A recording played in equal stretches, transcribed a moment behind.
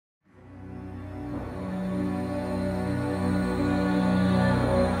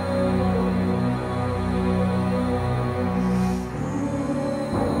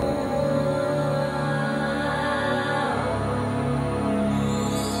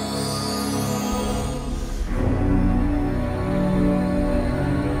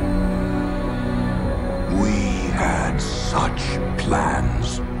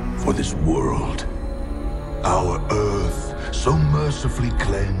mercifully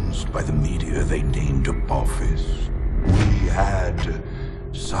cleansed by the media they named Apophis. We had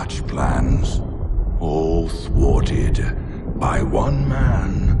such plans, all thwarted by one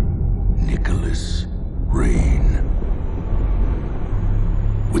man, Nicholas Rain.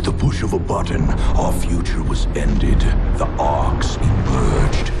 With the push of a button, our future was ended. The Arks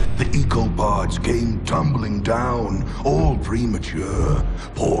emerged. The ecopods came tumbling down, all premature,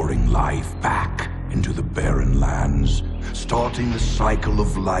 pouring life back into the barren lands, starting the cycle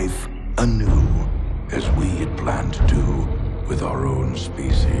of life anew, as we had planned to do with our own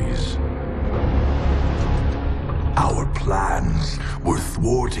species. Our plans were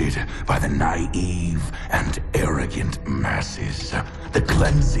thwarted by the naive and arrogant masses. The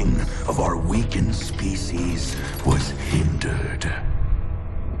cleansing of our weakened species was hindered.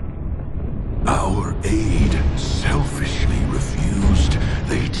 Our aid selfishly refused.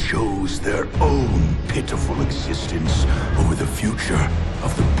 They chose their own pitiful existence over the future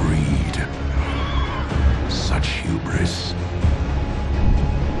of the breed. Such hubris.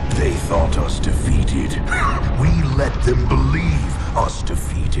 They thought us defeated. We let them believe us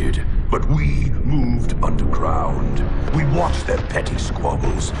defeated. But we moved underground. We watched their petty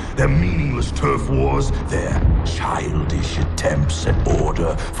squabbles, their meaningless turf wars, their childish attempts at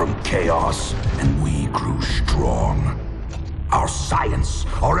order from chaos, and we grew strong. Our science,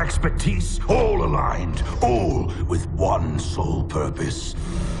 our expertise, all aligned, all with one sole purpose: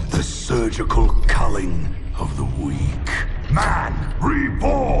 the surgical culling of the weak. Man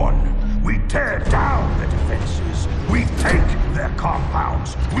reborn! We tear down their defenses. We take their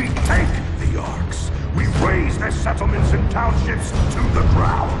compounds. We take the Arks. We raze their settlements and townships to the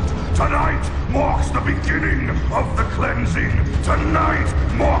ground. Tonight marks the beginning of the cleansing. Tonight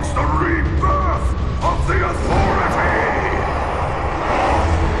marks the rebirth of the Authority!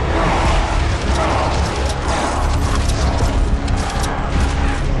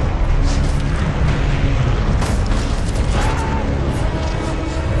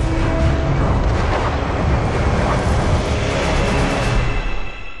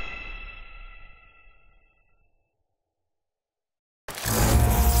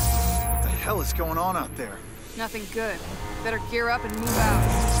 What's going on out there? Nothing good. Better gear up and move out.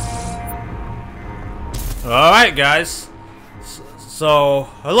 Alright, guys. So,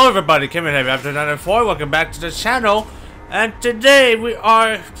 hello everybody, Kevin here after 904. Welcome back to the channel. And today we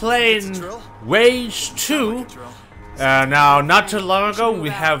are playing Wage 2. Now, not too long ago, we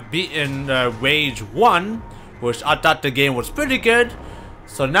have beaten Wage 1, which I thought the game was pretty good.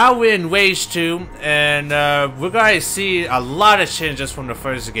 So now we're in Wage 2, and we're gonna see a lot of changes from the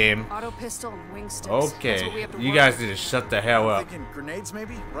first game. Auto pistol and wing sticks. Okay, you guys need to shut the hell up. Grenades,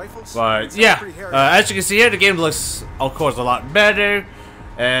 maybe? Rifles? But yeah, as you can see here, the game looks, of course, a lot better,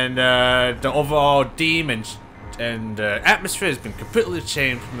 and the overall theme and atmosphere has been completely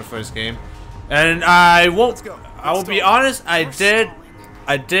changed from the first game. And I will be honest, I did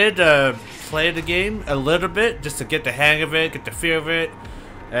play the game a little bit just to get the hang of it, get the feel of it.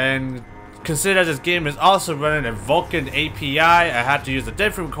 And consider this game is also running a Vulkan API. I had to use a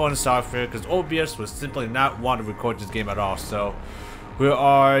different recording software because OBS was simply not want to record this game at all. So we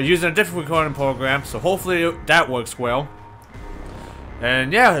are using a different recording program. So hopefully that works well.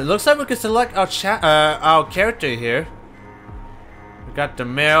 And yeah, it looks like we can select our character here. We got the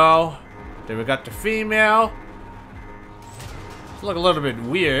male, then we got the female. It's look a little bit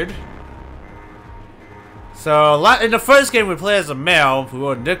weird. So, in the first game we played as a male, who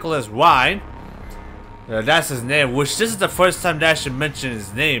was Nicholas Wine. That's his name, which this is the first time they actually mentioned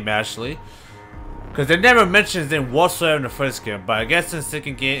his name, actually. Because they never mentioned his name whatsoever in the first game, but I guess in the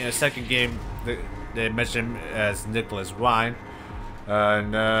second game, they mentioned him as Nicholas Wine.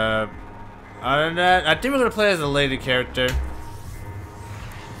 And, other than that, I think we're going to play as a lady character.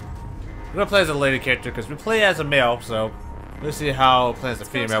 We're going to play as a lady character because we play as a male, so let's see how playing as a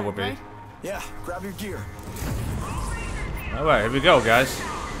female will be. Yeah, grab your gear. Alright, here we go, guys.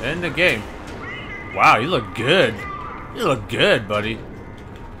 In the game. Wow, you look good. You look good, buddy.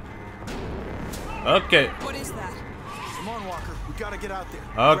 Okay. What is that? Come on, Walker. We gotta get out there.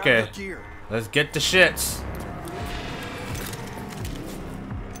 Okay. Grab your gear. Let's get the shits.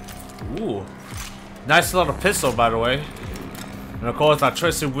 Ooh. Nice little pistol, by the way. And of course, our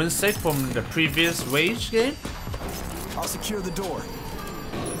trusty windsafe from the previous Wage game. I'll secure the door.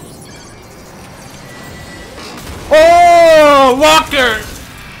 Oh, Walker!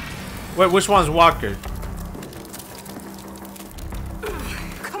 Wait, which one's Walker?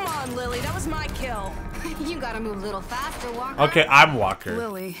 Come on, Lily. That was my kill. You gotta move a little faster, Walker. Okay, I'm Walker.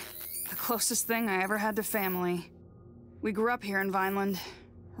 Lily. The closest thing I ever had to family. We grew up here in Vineland,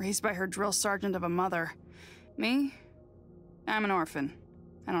 raised by her drill sergeant of a mother. Me? I'm an orphan.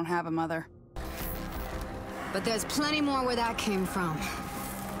 I don't have a mother. But there's plenty more where that came from.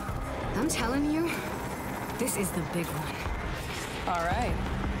 I'm telling you, this is the big one. All right,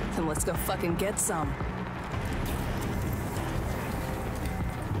 then let's go fucking get some.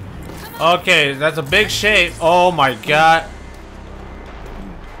 Okay, that's a big shape. Oh my god.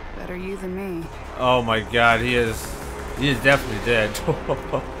 Better you than me. Oh my god, he is definitely dead.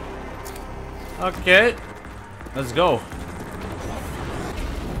 Okay, let's go.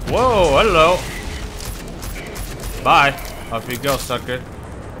 Whoa, hello. Bye. Off you go, sucker.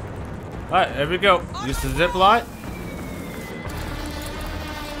 Alright, here we go. Use the zip line.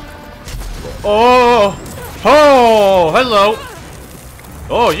 Oh! Oh! Hello!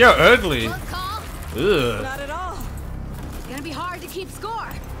 Oh, you're ugly. Look, Call. Ugh. Not at all. It's gonna be hard to keep score.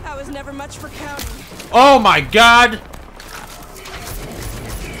 I was never much for counting. Oh my god!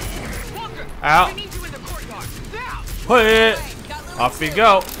 Ow. I need you in the courtyard. Now! Put it! Off you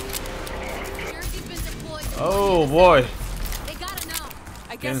go. Jersey's been deployed to Oh boy. They gotta know.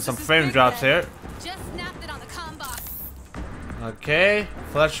 I guess Getting some this is frame big drops then. here. Just snapped it on the comm box. Okay.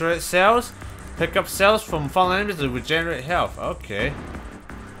 Fluctuate cells. Pick up cells from fallen enemies to regenerate health. Okay.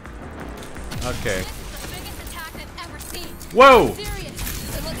 Okay. This is the biggest attack I've ever seen. Whoa! Serious.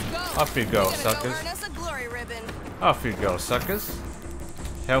 So let's go. Off you go, suckers. Earn us a glory ribbon. Off you go, suckers.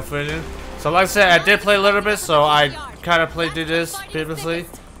 Health vision. So like I said, I did play a little bit, so I kind of played through this previously.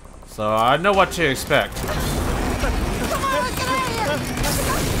 So I know what to expect. Come on, let's get out of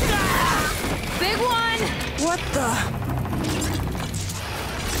here. Big one. What the?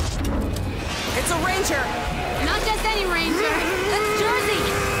 It's a ranger. Not just any ranger. That's Jersey.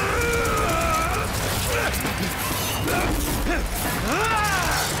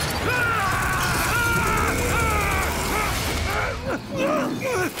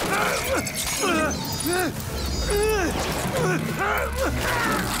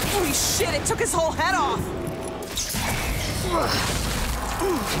 Holy shit, it took his whole head off.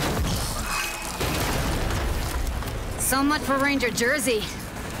 So much for Ranger Jersey.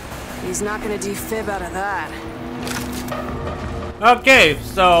 He's not gonna defib out of that. Okay,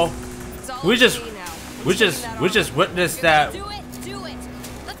 so It's all we just okay now. witnessed that Do it. Do it.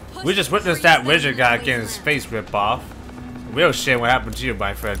 Let's push we just it. witnessed that wizard guy getting his face ripped off. Real shit what happened to you,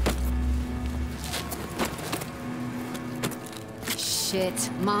 my friend. Shit.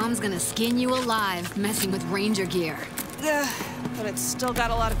 Mom's gonna skin you alive messing with Ranger gear. Ugh, but it's still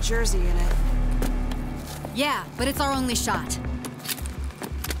got a lot of Jersey in it. Yeah, but it's our only shot.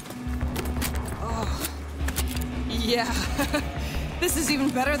 Yeah. This is even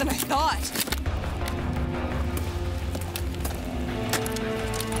better than I thought.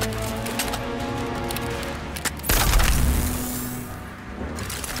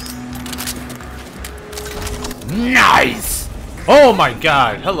 Nice! Oh my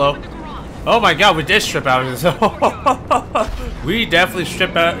god, hello. Oh my god, we did strip out of this. We definitely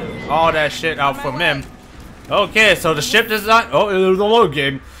strip out all that shit out from him. Okay, so the ship design. Oh, it was a load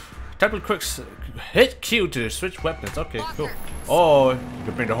game. Type of quick hit Q to switch weapons. Okay, cool. Oh, you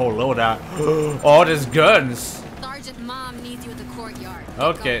can bring the whole load out. All these guns. Sergeant Mom needs you at the courtyard.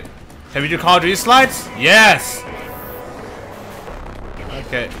 Okay. Can we do Call of Duty slides? Yes!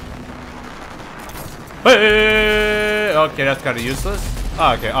 Okay. Hey! Okay, that's kind of useless.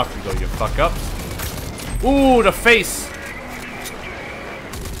 Oh, okay, off you go, you fuck up. Ooh, the face!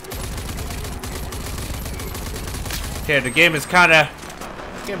 Okay, the game is kind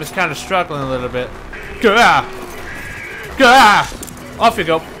of struggling a little bit. Gah! Gah! Off you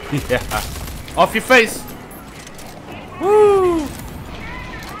go. Yeah. Off your face. Woo!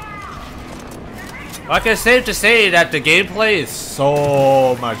 Like it's safe to say that the gameplay is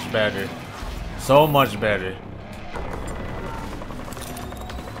so much better. So much better.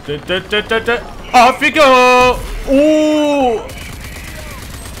 Off you go! Ooh!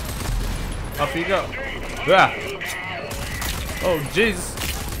 Off you go. Yeah. Oh, jeez.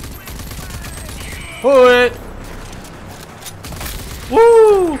 Pull it.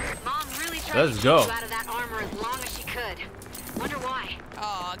 Woo! Mom really tried Let's to go. keep you out of that armor as long as she could. Wonder why.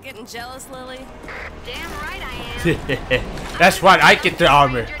 Aw, getting jealous, Lily? Damn right I am. That's right, I get the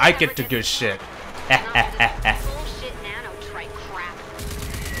armor. I get the good shit. Bullshit nanotrite crap.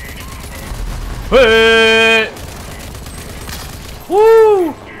 Hey!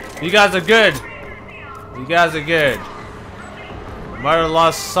 Woo! You guys are good. You guys are good. Might have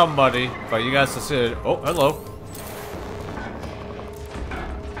lost somebody, but you guys are still. Oh, hello.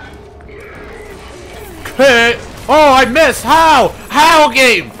 Hey! Oh, I missed. How? How,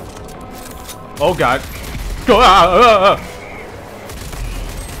 game? Oh God. Go!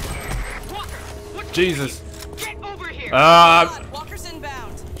 Walker, what Jesus. Get over here. here. Walker's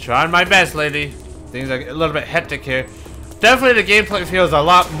inbound. Trying my best, lady. Things are a little bit hectic here. Definitely the gameplay feels a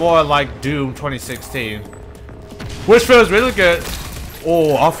lot more like Doom 2016. Which feels really good.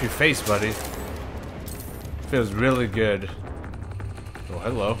 Oh, off your face, buddy. Feels really good. Oh,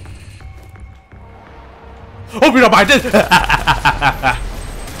 hello. Hope you don't mind this!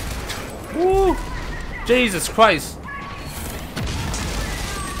 Woo! Jesus Christ.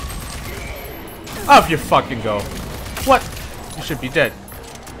 Off you fucking go. What? You should be dead.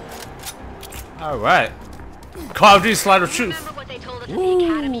 Alright. Call of Duty Slide of Truth. Remember what they told us at the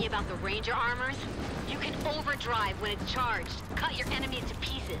Academy about the Ranger armors? You can overdrive when it's charged. Cut your enemies to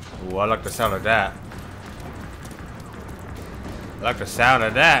pieces. Ooh, I like the sound of that. I like the sound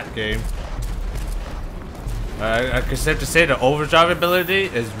of that, game. I can safe to say the overdrive ability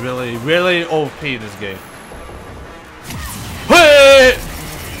is really, really OP in this game. Hey!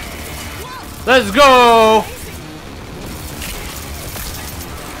 Let's go!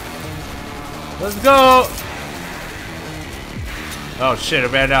 Let's go! Oh shit,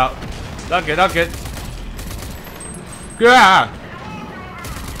 it ran out. Duck it, duck it. Yeah!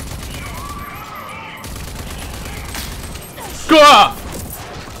 Go!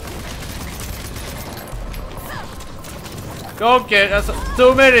 Go get, that's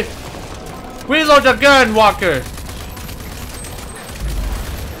too many. Reload the gun, Walker.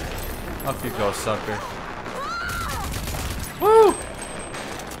 Off you go, sucker. Woo!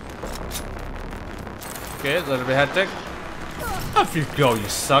 Okay, a little bit hectic. Off you go, you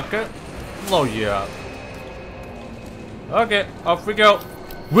sucker. Blow you up. Okay, off we go.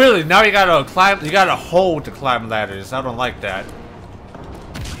 Really, now you gotta climb, you gotta hold to climb ladders. I don't like that.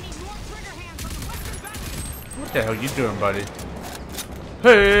 What the hell you doing, buddy?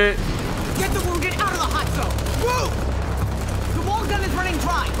 Hey! Get the wounded out of the hot zone. Move! The wall gun is running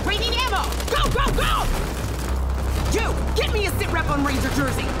dry. We need ammo. Go, go, go! You, get me a sit rep on Ranger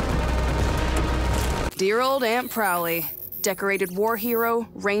Jersey. Dear old Aunt Prowley. Decorated war hero,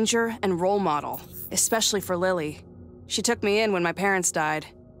 ranger, and role model. Especially for Lily. She took me in when my parents died.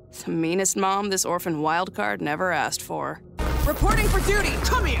 The meanest mom this orphan wildcard never asked for. Reporting for duty.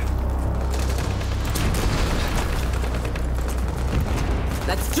 Come here.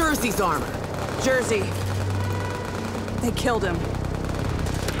 That's Jersey's armor. Jersey. They killed him.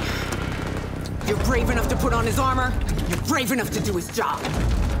 You're brave enough to put on his armor. You're brave enough to do his job.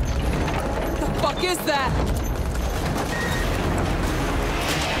 The fuck is that?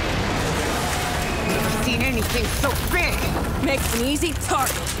 Never seen anything so big. Makes an easy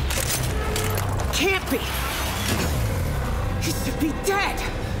target. Can't be. He should be dead.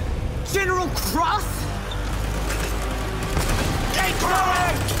 General Cross?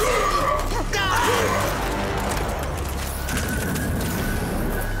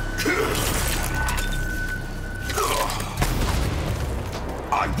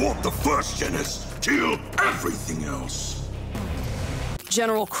 I want the first Genis. Kill everything else.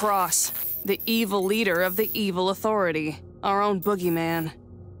 General Cross, the evil leader of the evil authority. Our own boogeyman.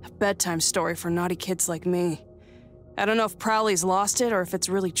 A bedtime story for naughty kids like me. I don't know if Prowley's lost it or if it's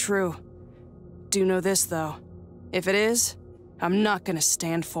really true. Do know this, though. If it is, I'm not gonna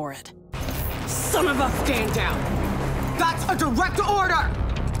stand for it. Son of a stand down. That's a direct order.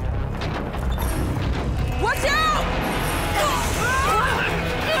 Watch out!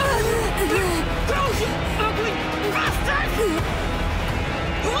 Go, you ugly bastard!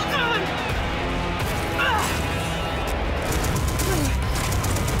 Hold on!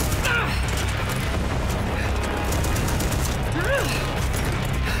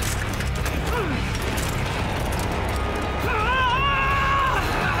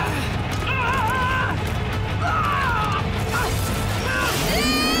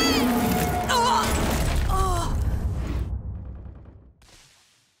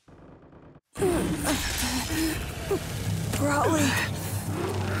 Prowley.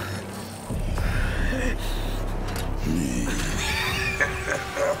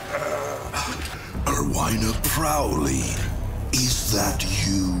 Erwina Prowley, is that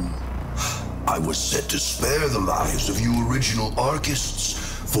you? I was set to spare the lives of you original Arkists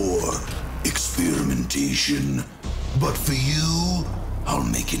for experimentation. But for you, I'll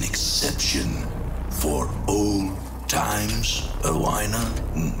make an exception for old times, Erwina.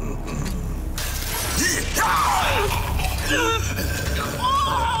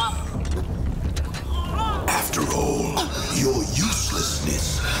 After all, your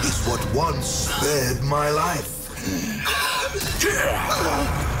uselessness is what once spared my life.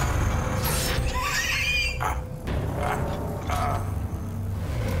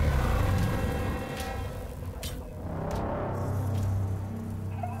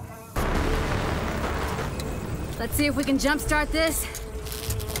 Let's Let's see if we can jumpstart this.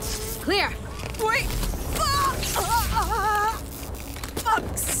 Clear. Wait!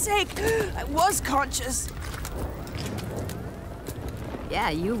 Fuck's sake! I was conscious. Yeah,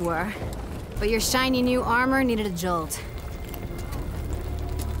 you were. But your shiny new armor needed a jolt.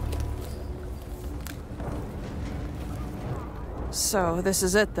 So, this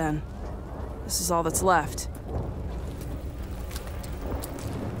is it then. This is all that's left.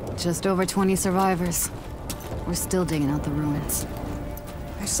 Just over 20 survivors. We're still digging out the ruins.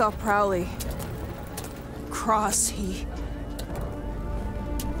 I saw Prowley. Cross, he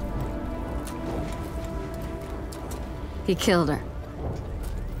killed her.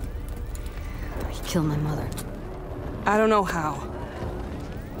 He killed my mother. I don't know how.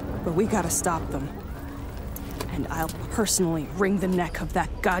 But we gotta stop them. And I'll personally wring the neck of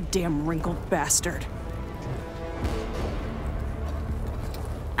that goddamn wrinkled bastard.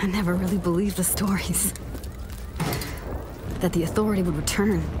 I never really believed the stories. That the Authority would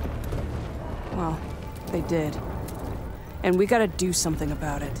return. Well, they did. And we gotta do something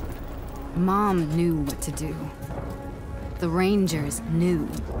about it. Mom knew what to do. The Rangers knew.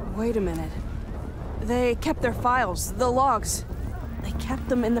 Wait a minute. They kept their files, the logs. They kept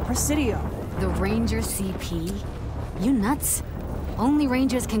them in the Presidio. The Ranger CP? You nuts? Only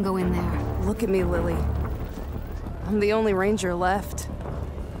Rangers can go in there. Look at me, Lily. I'm the only Ranger left.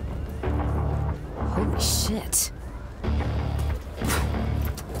 Holy shit.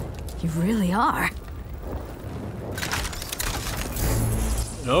 You really are.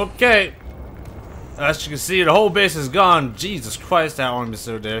 Okay. As you can see, the whole base is gone. Jesus Christ, that one is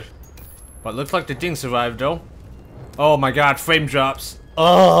still there. But looks like the thing survived though. Oh my god, frame drops.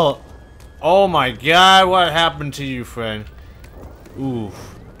 Oh. Oh my god, what happened to you, friend? Ooh,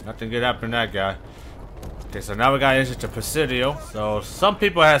 nothing good happened to that guy. Okay, so now we got into the Presidio. So some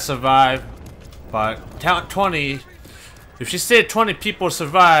people have survived, but 20. If she said 20 people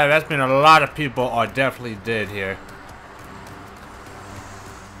survived, that's mean a lot of people are definitely dead here.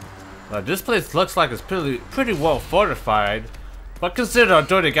 This place looks like it's pretty well fortified, but consider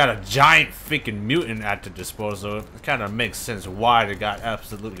although they got a giant freaking mutant at their disposal, it kind of makes sense why they got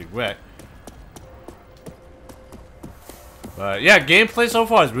absolutely wrecked. But yeah, gameplay so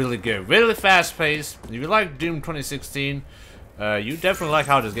far is really good, really fast paced. If you like Doom 2016, you definitely like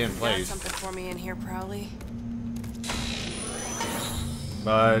how this game plays. Got something for me in here, Prowley?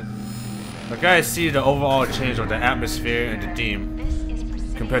 But I gotta see the overall change of the atmosphere and the theme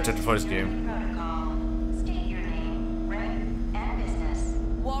compared to the first game.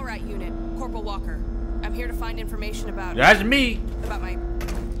 Wallrat unit, Corporal Walker. I'm here to find information about. That's me.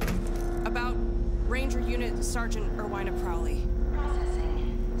 About Ranger Unit Sergeant Irwina Prowley.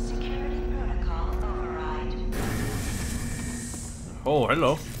 Processing. Security protocol override. Oh,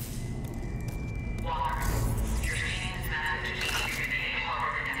 hello.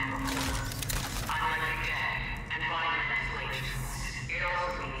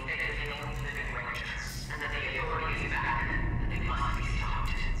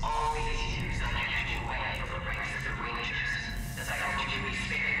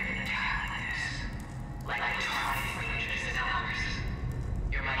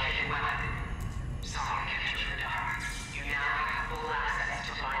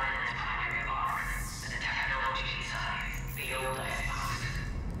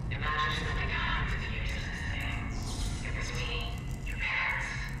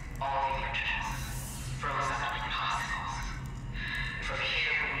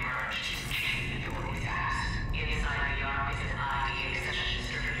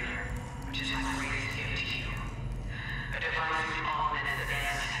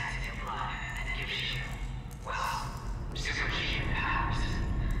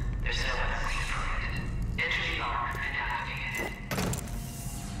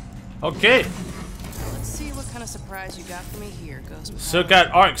 Okay. Let's see what kind of surprise you got for me here, Ghost. So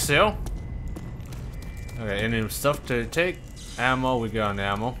got Arks still. Okay, any stuff to take? Ammo, we got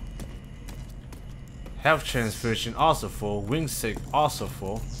ammo. Health transfusion also full. Wing stick also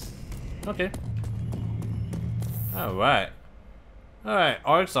full. Okay. Alright. Alright,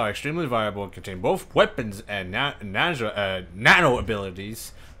 Arks are extremely viable and contain both weapons and nano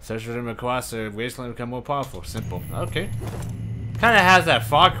abilities. Such as them across the wasteland become more powerful. Simple. Okay. Kinda has that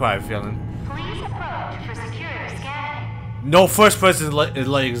Far Cry feeling. Please approach for security scanning. No, first person is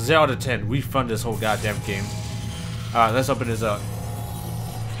like 0 to 10. We fund this whole goddamn game. Alright, let's open this up.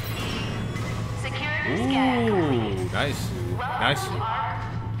 Security Ooh, nice. Nice.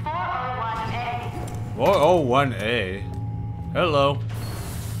 401A. 401A. Hello.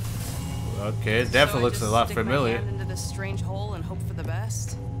 Okay, it definitely looks a lot Stick my familiar. hand into this strange hole and hope for the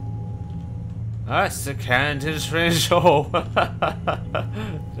best. Alright, sick hand to the strange hole.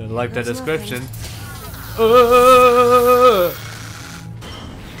 Didn't like that description. Welcome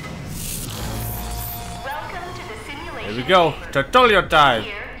to the simulation. Here we go. Tutorial time.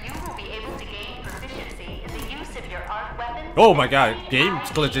 Here, you will be able to gain proficiency in the use of your arc weapons. Oh my god, game's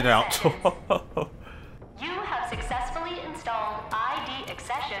glitching out. You have successfully installed ID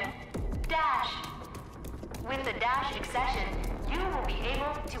accession dash. With the dash accession, you will be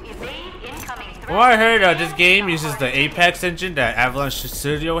able to evade incoming threats. Well, I heard this game uses the Apex engine that Avalanche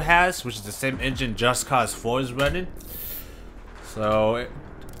Studio has, which is the same engine Just Cause 4 is running. So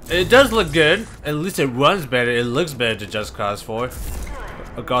it does look good. At least it runs better. It looks better than Just Cause 4. It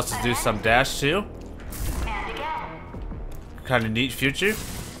got to do some dash too. And again. Kind of neat future.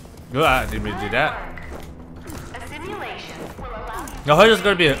 Oh, I didn't mean to do that. A simulation will allow you I heard there's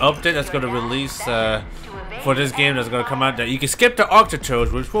going to be an update that's going to release for this game that's going to come out that you can skip the Ark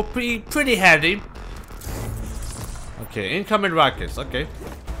tutorials, which will be pretty handy. Okay, incoming rockets. Okay.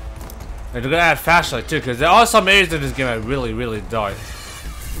 And they're going to add flashlight too, because there are some areas in this game that are really, really dark.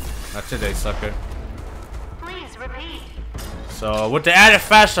 Not today, sucker. please repeat. So with the added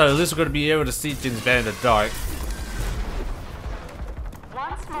flashlight, at least we're going to be able to see things better in the dark.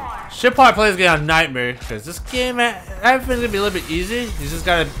 Once more. Should probably play this game on Nightmare, because this game, everything's gonna be a little bit easy. You just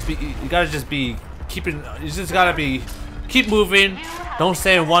gotta be, keep moving. Don't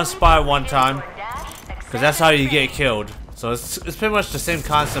stay in one spot at one time, because that's how you get killed. So it's pretty much the same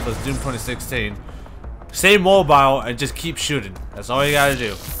concept as Doom 2016. Stay mobile and just keep shooting. That's all you gotta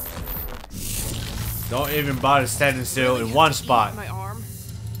do. Don't even bother standing still in one spot. My arm.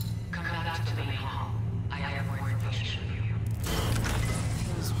 Come back to the main hall. I have more information for you.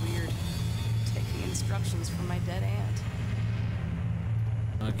 Feels weird. Taking instructions from my dead aunt.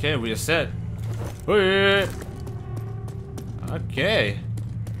 Okay, we are set. Okay.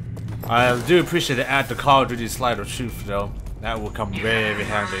 I do appreciate the add the Call of Duty slide of truth though. That will come very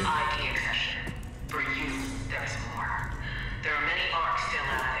handy. ID accession. For you, there's more. There are many arcs still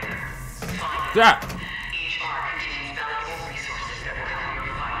out there. Find them. Yeah. Each arc contains valuable resources that will help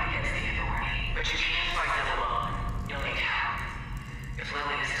your fight against the Authority. But you can't fight them alone. You'll need help. If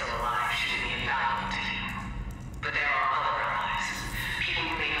Lily is still alive, she should be invaluable to you. But there are other allies. People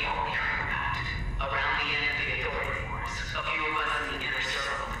you maybe only heard about. Around the end of the Authority Wars, a few of us in the inner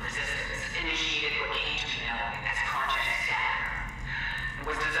circle of the Resistance initiated what came to be known as Project Stagger. It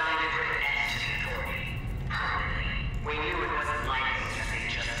was designed to put an end to the Authority. Permanently. We knew it wasn't likely that they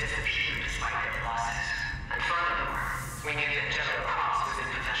just disappeared despite their losses. And furthermore, we knew that General Cross was in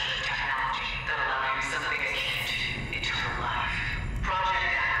possession of technology that allowed you something akin to eternal life. Project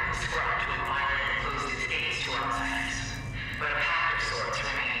Stagger was scrubbed when violently closed its gates to outsiders. But a pact of sorts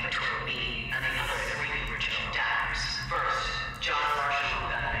remained between me and the other three original Daggers. First, John Marshall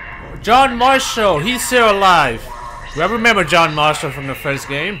got there. John Marshall, he's still alive. I remember John Marshall from the first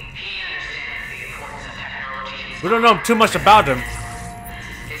game. He understands the importance of technology. We don't know too much about him.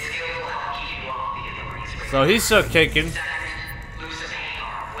 His skill will help keep you off the Authority's radar. So he's still kicking.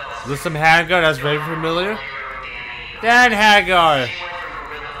 Lucim Hagar, that's very familiar. Dan Hagar,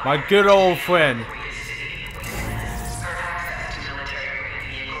 my good old friend.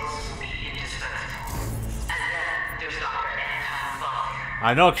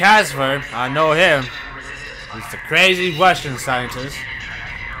 I know Casper, I know him. He's the crazy Russian scientist.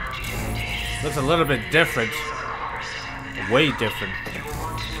 Looks a little bit different. Way different.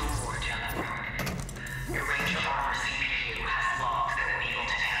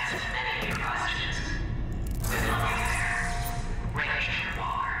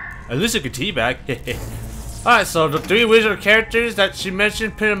 At least you could teabag. Alright, so the three original characters that she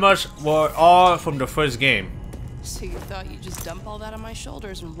mentioned pretty much were all from the first game. So you thought you'd just dump all that on my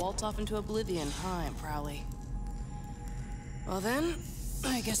shoulders and waltz off into oblivion, huh, Aunt Prowley? Well then,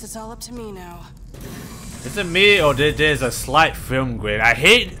 I guess it's all up to me now. Is it me or there's a slight film grain? I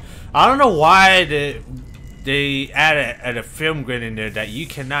don't know why they added a film grain in there that you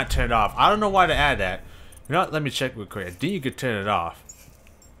cannot turn off. I don't know why they add that. You know what, let me check real quick. I think you could turn it off.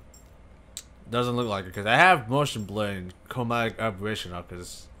 Doesn't look like it because I have motion blur and chromatic aberration up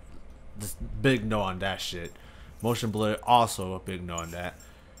because this big no on that shit. Motion blur also a big no on that.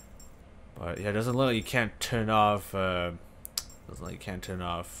 But yeah, it doesn't look like you can't turn off doesn't look like you can't turn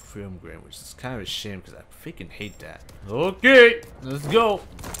off film grain, which is kind of a shame because I freaking hate that. Okay, let's go.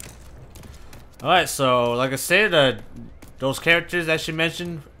 Alright, so like I said, those characters that she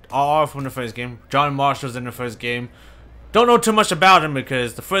mentioned are from the first game. John Marshall's in the first game. Don't know too much about him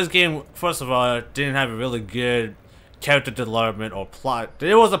because the first game, first of all, didn't have a really good character development or plot.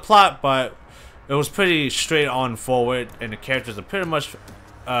 There was a plot, but it was pretty straight on forward, and the characters are pretty much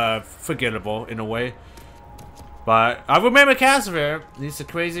forgettable in a way. But I remember Casimir. He's a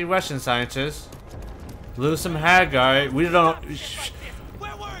crazy Russian scientist. Lose some Hagar. We don't.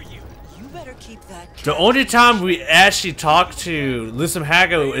 Where were you? You better keep that. The only time we actually talk to Lusum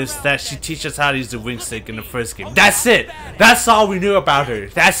Hagar is that she teaches us how to use the wing stick in the first game. That's it. That's all we knew about her.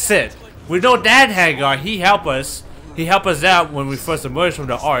 That's it. We know Dad Hagar. He helped us. He helped us out when we first emerged from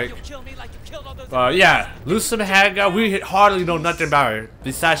the Ark. Yeah, Lusum Hagar, we hardly know nothing about her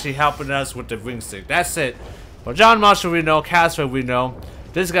besides she helping us with the ring stick. That's it. But John Marshall we know, Casper we know.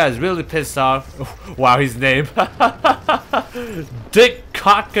 This guy is really pissed off. Wow, his name. Dick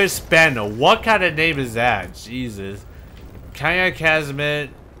Cocker Spanner. What kind of name is that? Jesus. Kanya Casimir.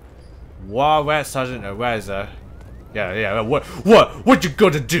 War Rat Sergeant Ariza. Yeah, what you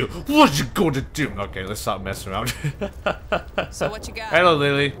gonna do? What you gonna do? Okay, let's stop messing around. So what you got? Hello,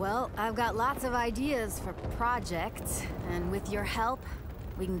 Lily. Well, I've got lots of ideas for projects, and with your help,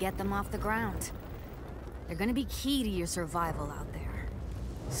 we can get them off the ground. They're gonna be key to your survival out there.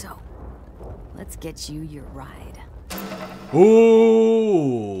 So, let's get you your ride.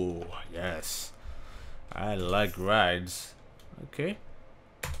 Ooh, yes. I like rides. Okay.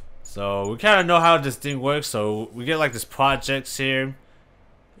 So we kind of know how this thing works. So we get like this projects here,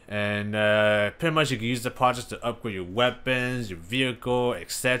 and pretty much you can use the projects to upgrade your weapons, your vehicle,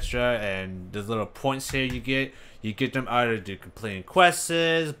 etc. And there's little points here you get them either to completing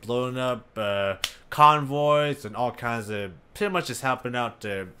quests, blowing up convoys, and all kinds of pretty much just helping out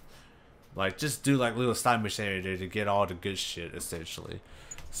to like just do like little side mission area to get all the good shit essentially.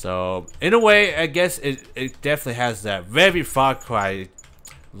 So in a way, I guess it definitely has that very Far Cry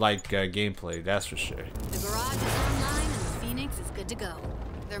like gameplay, that's for sure. The garage is online and the Phoenix is good to go.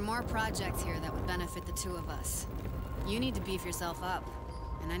 There are more projects here that would benefit the two of us. You need to beef yourself up,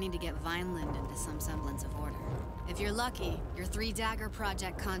 and I need to get Vineland into some semblance of order. If you're lucky, your 3 Dagger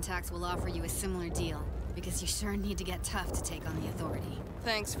project contacts will offer you a similar deal, because you sure need to get tough to take on the Authority.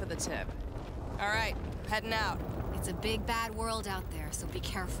 Thanks for the tip. All right, heading out. It's a big bad world out there, so be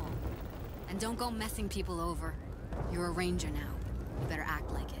careful. And don't go messing people over. You're a ranger now. You better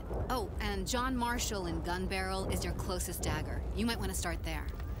act like it. Oh, and John Marshall in Gun Barrel is your closest dagger. You might want to start there.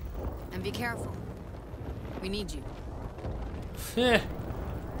 And be careful. We need you. Yeah.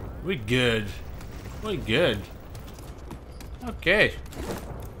 We good. We good. Okay.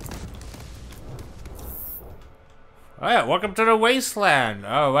 Alright, welcome to the wasteland.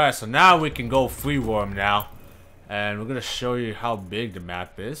 Alright, so now we can go free roam now. And we're gonna show you how big the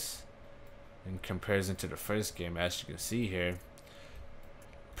map is in comparison to the first game, as you can see here.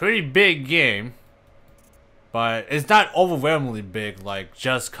 Pretty big game, but it's not overwhelmingly big like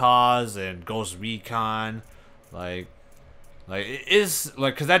Just Cause and Ghost Recon. Like it is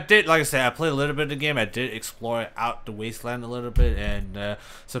like, cause I did, like I said, I played a little bit of the game. I did explore out the wasteland a little bit, and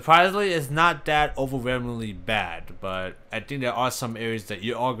surprisingly, it's not that overwhelmingly bad. But I think there are some areas that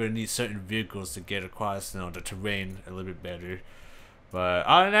you are gonna need certain vehicles to get across, the terrain a little bit better. But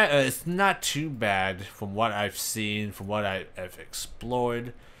other than that, it's not too bad from what I've seen, from what I've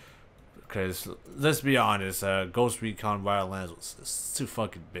explored. Because let's be honest, Ghost Recon Wildlands was too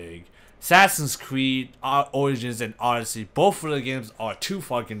fucking big. Assassin's Creed, Origins, and Odyssey, both of the games are too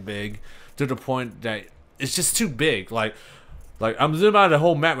fucking big to the point that it's just too big. Like I'm zooming out the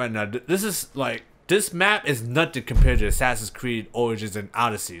whole map right now. This map is nothing compared to Assassin's Creed, Origins, and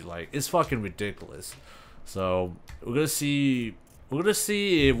Odyssey. Like, it's fucking ridiculous. So we're gonna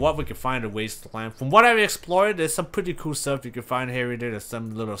see what we can find in Wasteland. From what I've explored, there's some pretty cool stuff you can find here and there. There's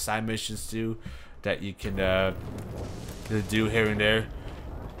some little side missions too that you can do here and there.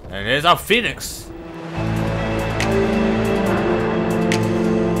 And there's our Phoenix.